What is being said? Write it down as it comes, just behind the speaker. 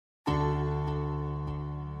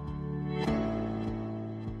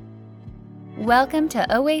Welcome to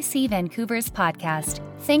OAC Vancouver's podcast.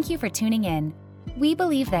 Thank you for tuning in. We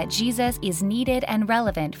believe that Jesus is needed and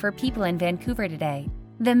relevant for people in Vancouver today.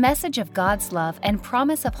 The message of God's love and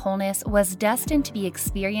promise of wholeness was destined to be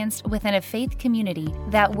experienced within a faith community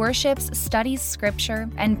that worships, studies scripture,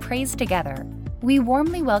 and prays together. We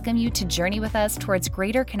warmly welcome you to journey with us towards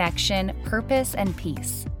greater connection, purpose, and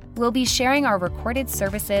peace. We'll be sharing our recorded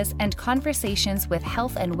services and conversations with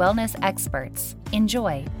health and wellness experts.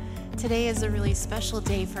 Enjoy. Today is a really special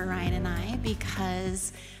day for Ryan and I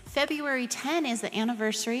because February 10 is the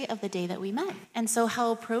anniversary of the day that we met. And so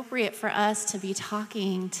how appropriate for us to be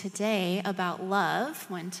talking today about love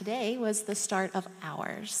when today was the start of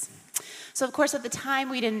ours. So of course at the time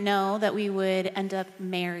we didn't know that we would end up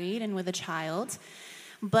married and with a child.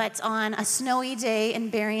 But on a snowy day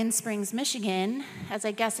in Berrien Springs, Michigan, as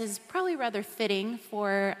I guess is probably rather fitting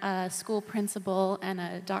for a school principal and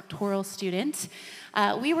a doctoral student,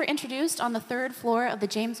 we were introduced on the third floor of the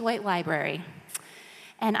James White Library.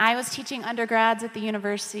 And I was teaching undergrads at the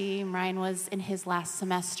university. Ryan was in his last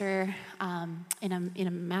semester in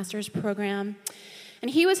a master's program.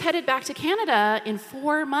 And he was headed back to Canada in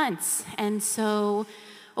 4 months. And so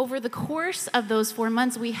over the course of those 4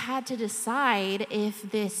 months, we had to decide if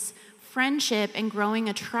this friendship and growing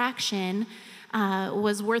attraction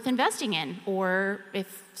was worth investing in, or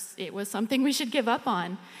if it was something we should give up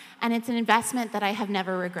on. And it's an investment that I have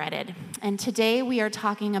never regretted. And today we are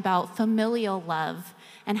talking about familial love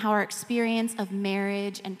and how our experience of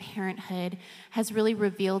marriage and parenthood has really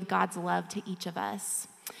revealed God's love to each of us.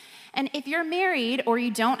 And if you're married or you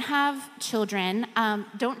don't have children,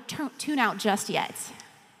 don't tune out just yet.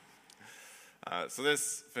 So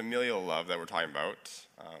this familial love that we're talking about,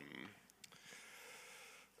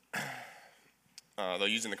 though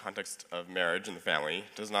used in the context of marriage and the family,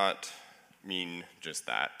 does not mean just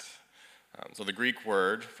that. So the Greek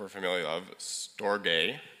word for familial love,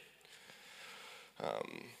 storge,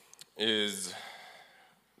 is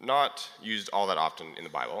not used all that often in the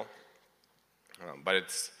Bible, but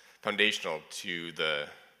it's foundational to the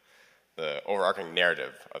overarching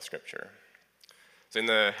narrative of Scripture. So in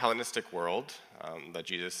the Hellenistic world that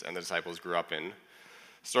Jesus and the disciples grew up in,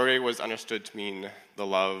 storge was understood to mean the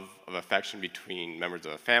love of affection between members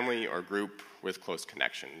of a family or group with close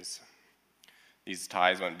connections. These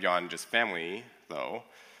ties went beyond just family, though,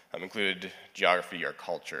 included geography or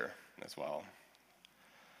culture as well.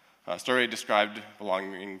 Storge described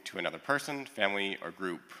belonging to another person, family, or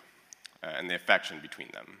group, and the affection between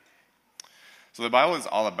them. So the Bible is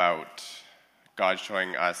all about God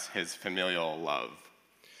showing us his familial love.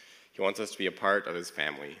 He wants us to be a part of his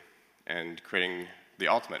family and creating the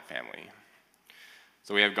ultimate family.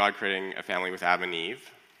 So we have God creating a family with Adam and Eve,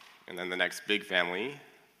 and then the next big family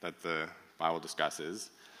that the Bible discusses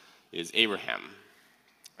is Abraham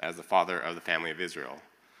as the father of the family of Israel.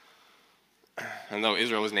 And though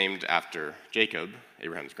Israel was named after Jacob,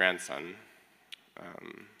 Abraham's grandson,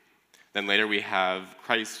 then later we have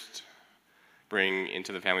Christ bring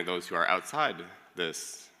into the family those who are outside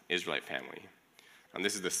this Israelite family. And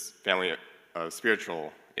this is this family of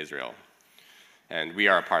spiritual Israel, and we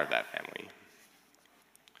are a part of that family.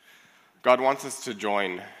 God wants us to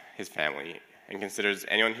join his family and considers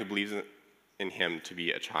anyone who believes in him to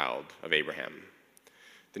be a child of Abraham.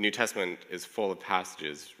 The New Testament is full of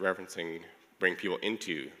passages referencing bringing people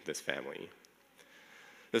into this family.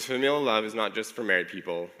 This familial love is not just for married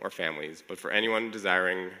people or families, but for anyone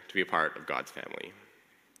desiring to be a part of God's family.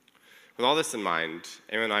 With all this in mind,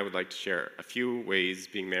 Emma and I would like to share a few ways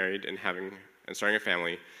being married and starting a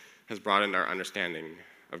family has broadened our understanding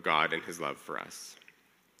of God and his love for us.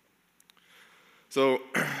 So,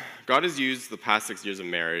 God has used the past 6 years of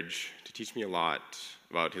marriage to teach me a lot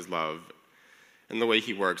about his love and the way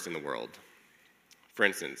he works in the world. For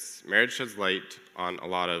instance, marriage sheds light on a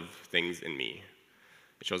lot of things in me.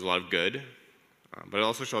 It shows a lot of good, but it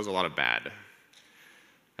also shows a lot of bad.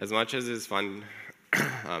 As much as it's fun,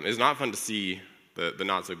 it's not fun to see the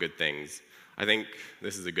not-so-good things. I think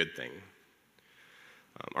this is a good thing.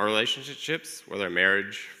 Our relationships, whether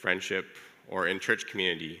marriage, friendship, or in church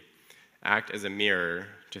community, act as a mirror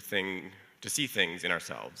to see things in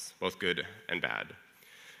ourselves, both good and bad.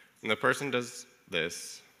 When the person does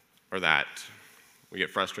this or that, we get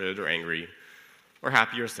frustrated or angry, or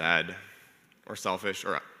happy or sad, or selfish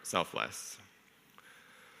or selfless.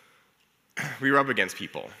 We rub against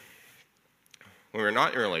people. When we're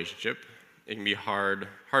not in a relationship, it can be harder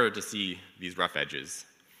to see these rough edges.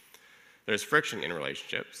 There's friction in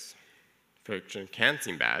relationships. Friction can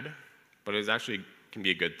seem bad, but it actually can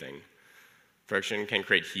be a good thing. Friction can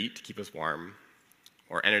create heat to keep us warm,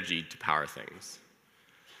 or energy to power things.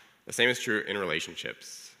 The same is true in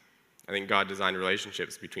relationships. I think God designed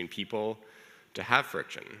relationships between people to have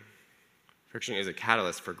friction. Friction is a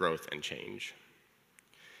catalyst for growth and change.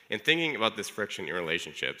 In thinking about this friction in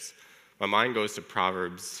relationships, my mind goes to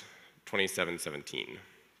Proverbs 27:17.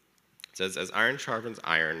 It says, "As iron sharpens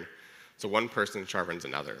iron, so one person sharpens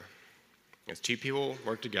another. As two people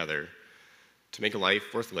work together to make a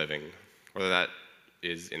life worth living, whether that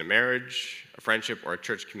is in a marriage, a friendship, or a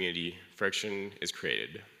church community, friction is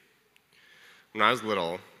created." When I was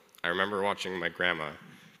little, I remember watching my grandma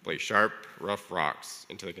place sharp, rough rocks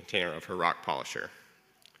into the container of her rock polisher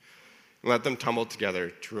and let them tumble together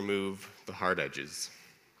to remove the hard edges.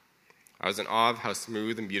 I was in awe of how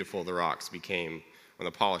smooth and beautiful the rocks became when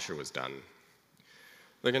the polisher was done.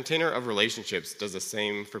 The container of relationships does the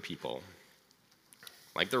same for people.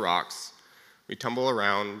 Like the rocks, we tumble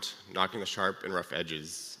around, knocking the sharp and rough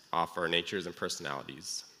edges off our natures and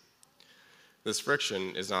personalities. This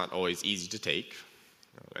friction is not always easy to take,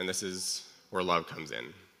 and this is where love comes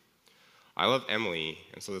in. I love Emily,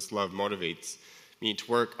 and so this love motivates me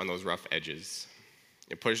to work on those rough edges.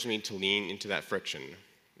 It pushes me to lean into that friction,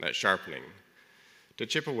 that sharpening, to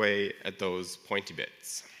chip away at those pointy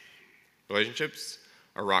bits. Relationships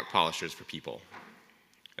are rock polishers for people.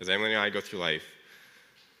 As Emily and I go through life,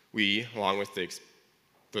 we, along with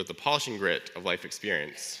the polishing grit of life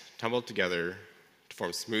experience, tumble together to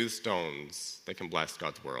form smooth stones that can bless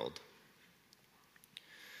God's world.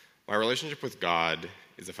 My relationship with God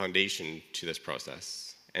is a foundation to this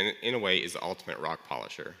process, and in a way is the ultimate rock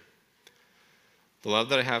polisher. The love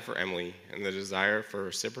that I have for Emily and the desire for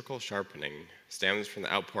reciprocal sharpening stems from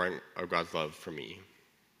the outpouring of God's love for me.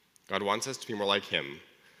 God wants us to be more like him.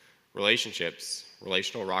 Relationships,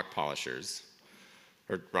 relational rock polishers,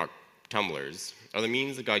 or rock tumblers, are the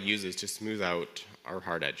means that God uses to smooth out our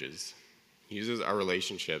hard edges. He uses our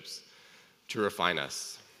relationships to refine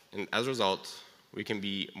us, and as a result, we can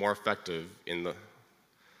be more effective in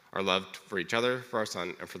our love for each other, for our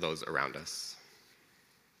son, and for those around us.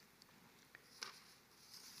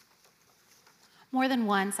 More than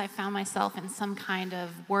once, I found myself in some kind of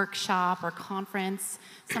workshop or conference,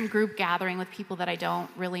 some group gathering with people that I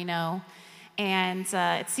don't really know. And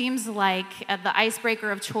it seems like the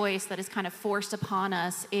icebreaker of choice that is kind of forced upon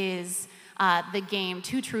us is the game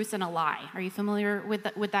Two Truths and a Lie. Are you familiar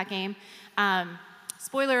with that game?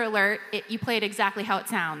 Spoiler alert, you play it exactly how it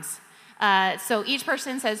sounds. So each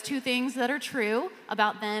person says two things that are true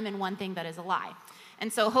about them and one thing that is a lie.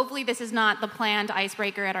 And so hopefully this is not the planned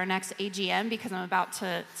icebreaker at our next AGM, because I'm about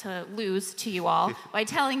to lose to you all by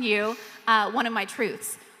telling you one of my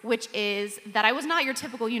truths, which is that I was not your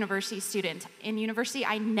typical university student. In university,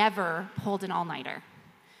 I never pulled an all-nighter.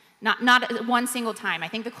 Not one single time. I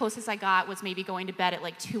think the closest I got was maybe going to bed at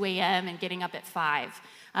like 2 a.m. and getting up at 5,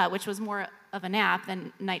 which was more of a nap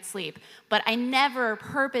than night sleep. But I never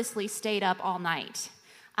purposely stayed up all night.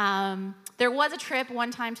 There was a trip one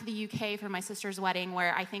time to the UK for my sister's wedding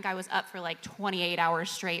where I think I was up for like 28 hours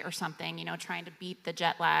straight or something, trying to beat the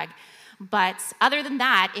jet lag. But other than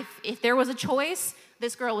that, if there was a choice,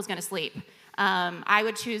 this girl was going to sleep. I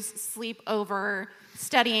would choose sleep over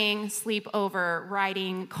studying, sleep over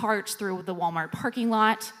riding carts through the Walmart parking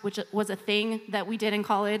lot, which was a thing that we did in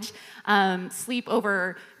college, sleep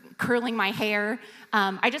over curling my hair.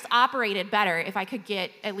 I just operated better if I could get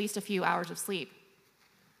at least a few hours of sleep.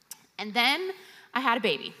 And then I had a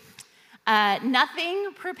baby.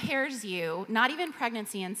 Nothing prepares you, not even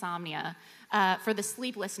pregnancy insomnia, for the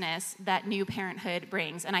sleeplessness that new parenthood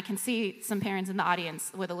brings. And I can see some parents in the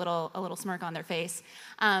audience with a little smirk on their face.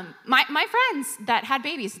 My friends that had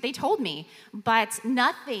babies, they told me, but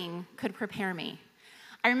nothing could prepare me.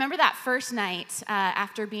 I remember that first night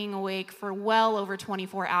after being awake for well over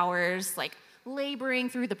 24 hours, like laboring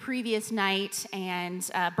through the previous night and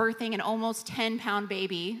birthing an almost 10-pound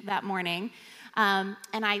baby that morning. And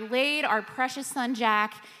I laid our precious son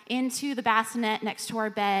Jack into the bassinet next to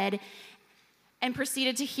our bed and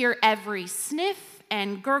proceeded to hear every sniff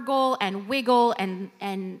and gurgle and wiggle and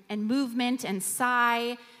movement and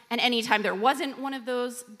sigh. And anytime there wasn't one of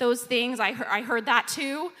those things, I heard that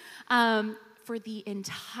too, for the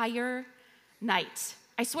entire night.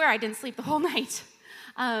 I swear I didn't sleep the whole night.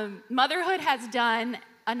 Motherhood has done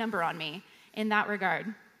a number on me in that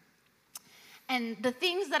regard. And the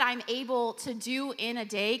things that I'm able to do in a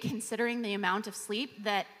day, considering the amount of sleep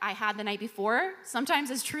that I had the night before, sometimes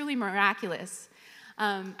is truly miraculous.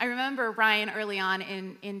 I remember Ryan early on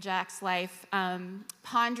in Jack's life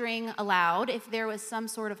pondering aloud if there was some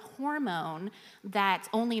sort of hormone that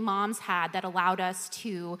only moms had that allowed us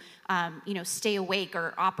to, stay awake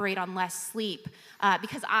or operate on less sleep,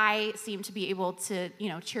 because I seemed to be able to,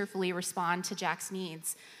 cheerfully respond to Jack's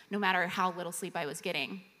needs, no matter how little sleep I was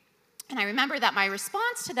getting. And I remember that my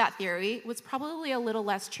response to that theory was probably a little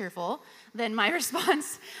less cheerful than my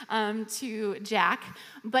response to Jack.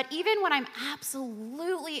 But even when I'm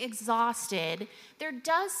absolutely exhausted, there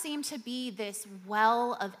does seem to be this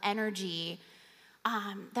well of energy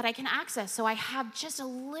that I can access. So I have just a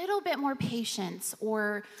little bit more patience,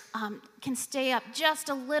 or can stay up just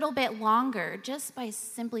a little bit longer just by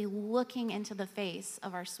simply looking into the face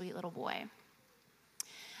of our sweet little boy.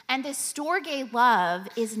 And this storge love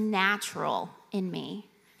is natural in me.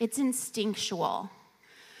 It's instinctual.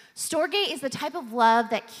 Storge is the type of love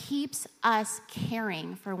that keeps us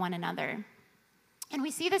caring for one another. And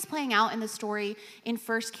we see this playing out in the story in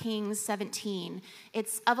 1 Kings 17.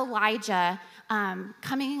 It's of Elijah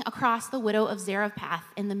coming across the widow of Zarephath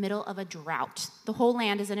in the middle of a drought. The whole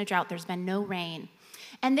land is in a drought. There's been no rain.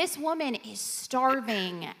 And this woman is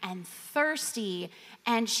starving and thirsty,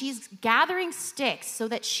 and she's gathering sticks so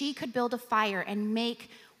that she could build a fire and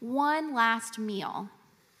make one last meal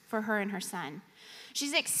for her and her son.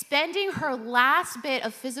 She's expending her last bit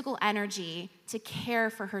of physical energy to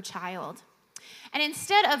care for her child. And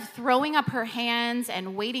instead of throwing up her hands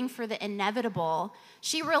and waiting for the inevitable,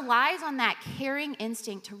 she relies on that caring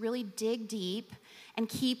instinct to really dig deep and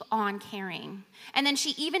keep on caring. And then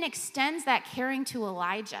she even extends that caring to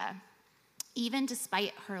Elijah, even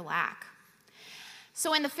despite her lack.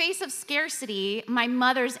 So in the face of scarcity, my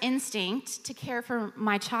mother's instinct to care for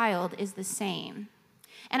my child is the same.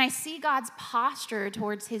 And I see God's posture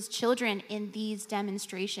towards his children in these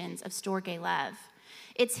demonstrations of storge love.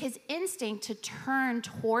 It's his instinct to turn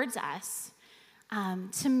towards us,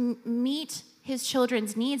 to meet his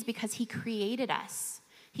children's needs because he created us.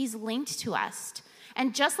 He's linked to us.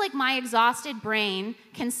 And just like my exhausted brain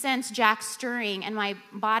can sense Jack stirring and my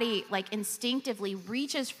body instinctively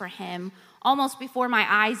reaches for him almost before my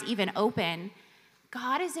eyes even open,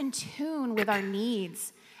 God is in tune with our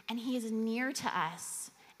needs, and he is near to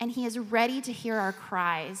us, and he is ready to hear our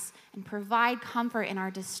cries and provide comfort in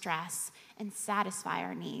our distress and satisfy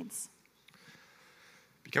our needs.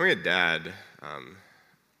 Becoming a dad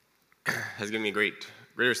has given me a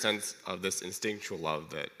greater sense of this instinctual love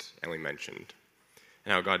that Emily mentioned,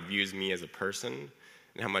 and how God views me as a person,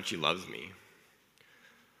 and how much he loves me.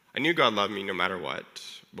 I knew God loved me no matter what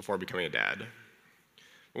before becoming a dad.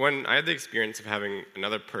 But when I had the experience of having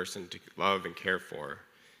another person to love and care for,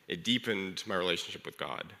 it deepened my relationship with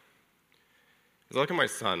God. As I look at my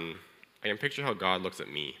son, I can picture how God looks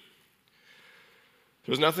at me.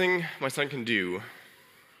 There was nothing my son can do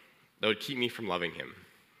that would keep me from loving him.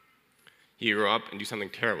 He could grow up and do something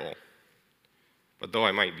terrible. But though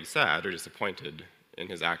I might be sad or disappointed in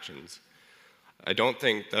his actions, I don't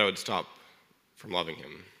think that I would stop from loving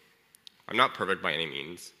him. I'm not perfect by any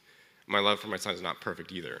means. My love for my son is not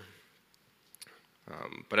perfect either.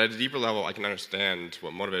 But at a deeper level, I can understand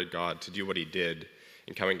what motivated God to do what he did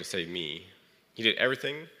in coming to save me. He did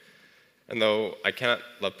everything, and though I cannot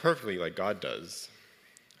love perfectly like God does,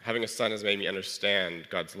 having a son has made me understand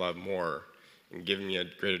God's love more and given me a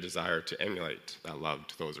greater desire to emulate that love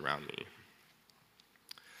to those around me.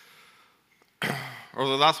 Over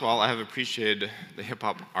the last while, I have appreciated the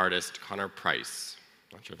hip-hop artist Connor Price.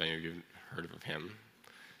 Not sure if any of you have heard of him.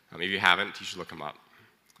 If you haven't, you should look him up.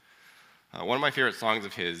 One of my favorite songs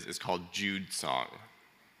of his is called Jude Song.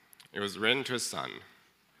 It was written to his son.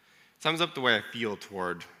 It sums up the way I feel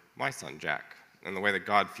toward my son, Jack, and the way that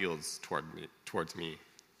God feels towards me.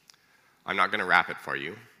 I'm not going to rap it for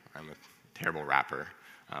you. I'm a terrible rapper.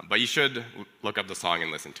 But you should look up the song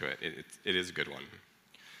and listen to it. It is a good one.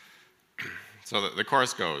 So the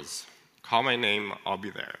chorus goes, "Call my name, I'll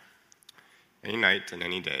be there. Any night and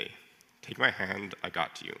any day. Take my hand, I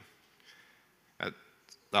got to you.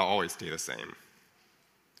 That'll always stay the same."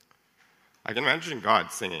 I can imagine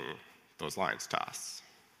God singing those lines to us.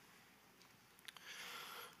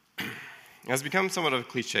 It has become somewhat of a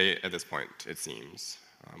cliche at this point, it seems.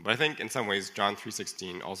 But I think in some ways, John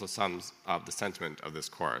 3:16 also sums up the sentiment of this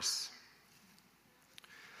chorus.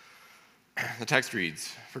 The text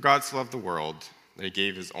reads, "For God so loved the world that he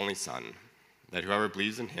gave his only Son, that whoever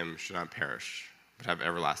believes in him should not perish, but have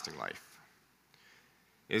everlasting life."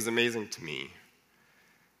 It is amazing to me,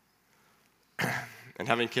 and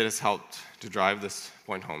having a kid has helped to drive this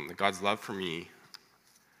point home, that God's love for me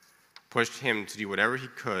pushed him to do whatever he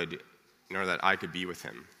could in order that I could be with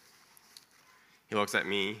him. He looks at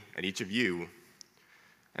me, at each of you,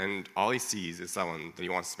 and all he sees is someone that he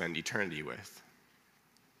wants to spend eternity with.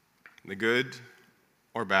 The good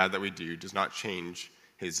or bad that we do does not change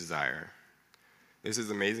his desire. This is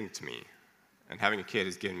amazing to me, and having a kid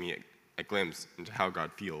has given me a glimpse into how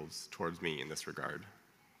God feels towards me in this regard.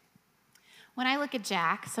 When I look at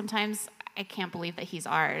Jack, sometimes I can't believe that he's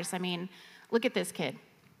ours. I mean, look at this kid.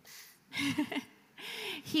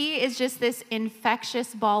 He is just this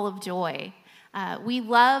infectious ball of joy. We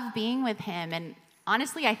love being with him, and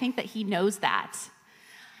honestly, I think that he knows that.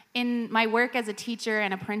 In my work as a teacher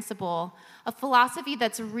and a principal, a philosophy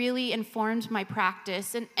that's really informed my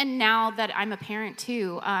practice, and now that I'm a parent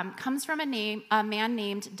too, comes from a man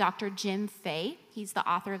named Dr. Jim Fay. He's the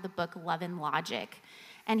author of the book Love and Logic.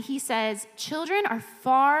 And he says, children are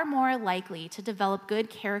far more likely to develop good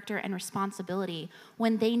character and responsibility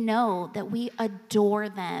when they know that we adore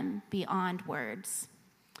them beyond words.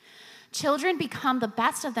 Children become the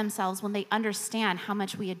best of themselves when they understand how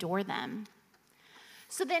much we adore them.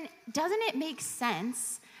 So then, doesn't it make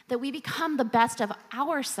sense that we become the best of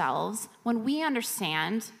ourselves when we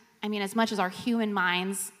understand, as much as our human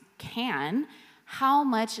minds can, how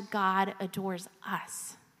much God adores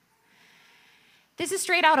us? This is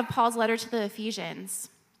straight out of Paul's letter to the Ephesians.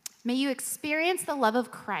 May you experience the love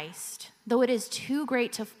of Christ, though it is too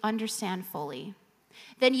great to understand fully.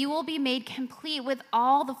 Then you will be made complete with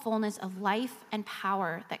all the fullness of life and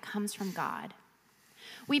power that comes from God.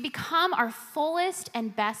 We become our fullest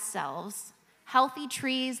and best selves, healthy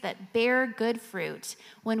trees that bear good fruit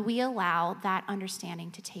when we allow that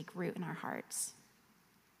understanding to take root in our hearts.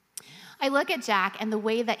 I look at Jack and the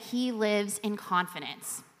way that he lives in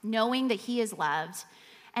confidence, knowing that he is loved.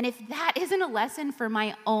 And if that isn't a lesson for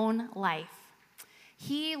my own life,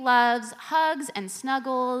 he loves hugs and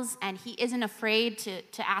snuggles, and he isn't afraid to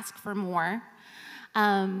ask for more.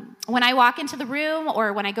 When I walk into the room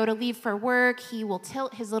or when I go to leave for work, he will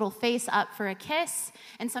tilt his little face up for a kiss,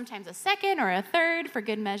 and sometimes a second or a third for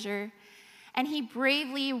good measure. And he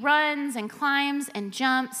bravely runs and climbs and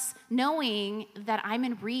jumps, knowing that I'm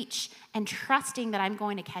in reach and trusting that I'm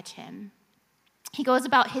going to catch him. He goes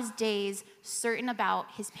about his days certain about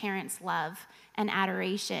his parents' love and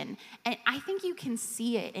adoration, and I think you can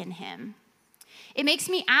see it in him. It makes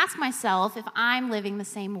me ask myself if I'm living the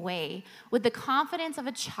same way, with the confidence of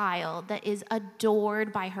a child that is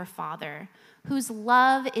adored by her father, whose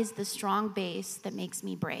love is the strong base that makes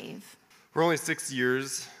me brave. We're only 6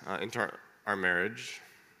 years into our marriage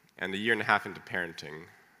and a year and a half into parenting,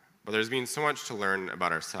 but there's been so much to learn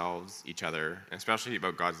about ourselves, each other, and especially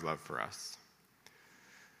about God's love for us.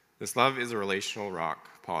 This love is a relational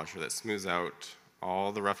rock polisher that smooths out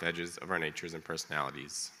all the rough edges of our natures and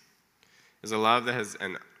personalities. It's a love that has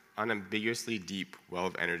an unambiguously deep well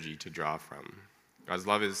of energy to draw from. God's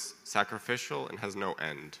love is sacrificial and has no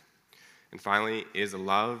end. And finally, it is a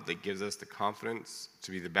love that gives us the confidence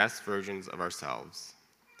to be the best versions of ourselves.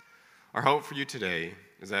 Our hope for you today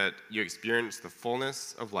is that you experience the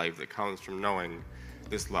fullness of life that comes from knowing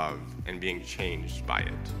this love and being changed by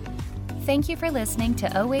it. Thank you for listening to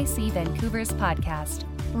OAC Vancouver's podcast.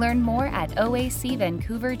 Learn more at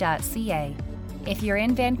oacvancouver.ca. If you're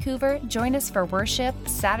in Vancouver, join us for worship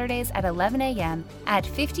Saturdays at 11 a.m. at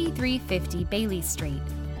 5350 Bailey Street.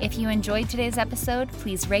 If you enjoyed today's episode,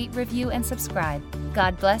 please rate, review, and subscribe.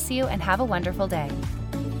 God bless you and have a wonderful day.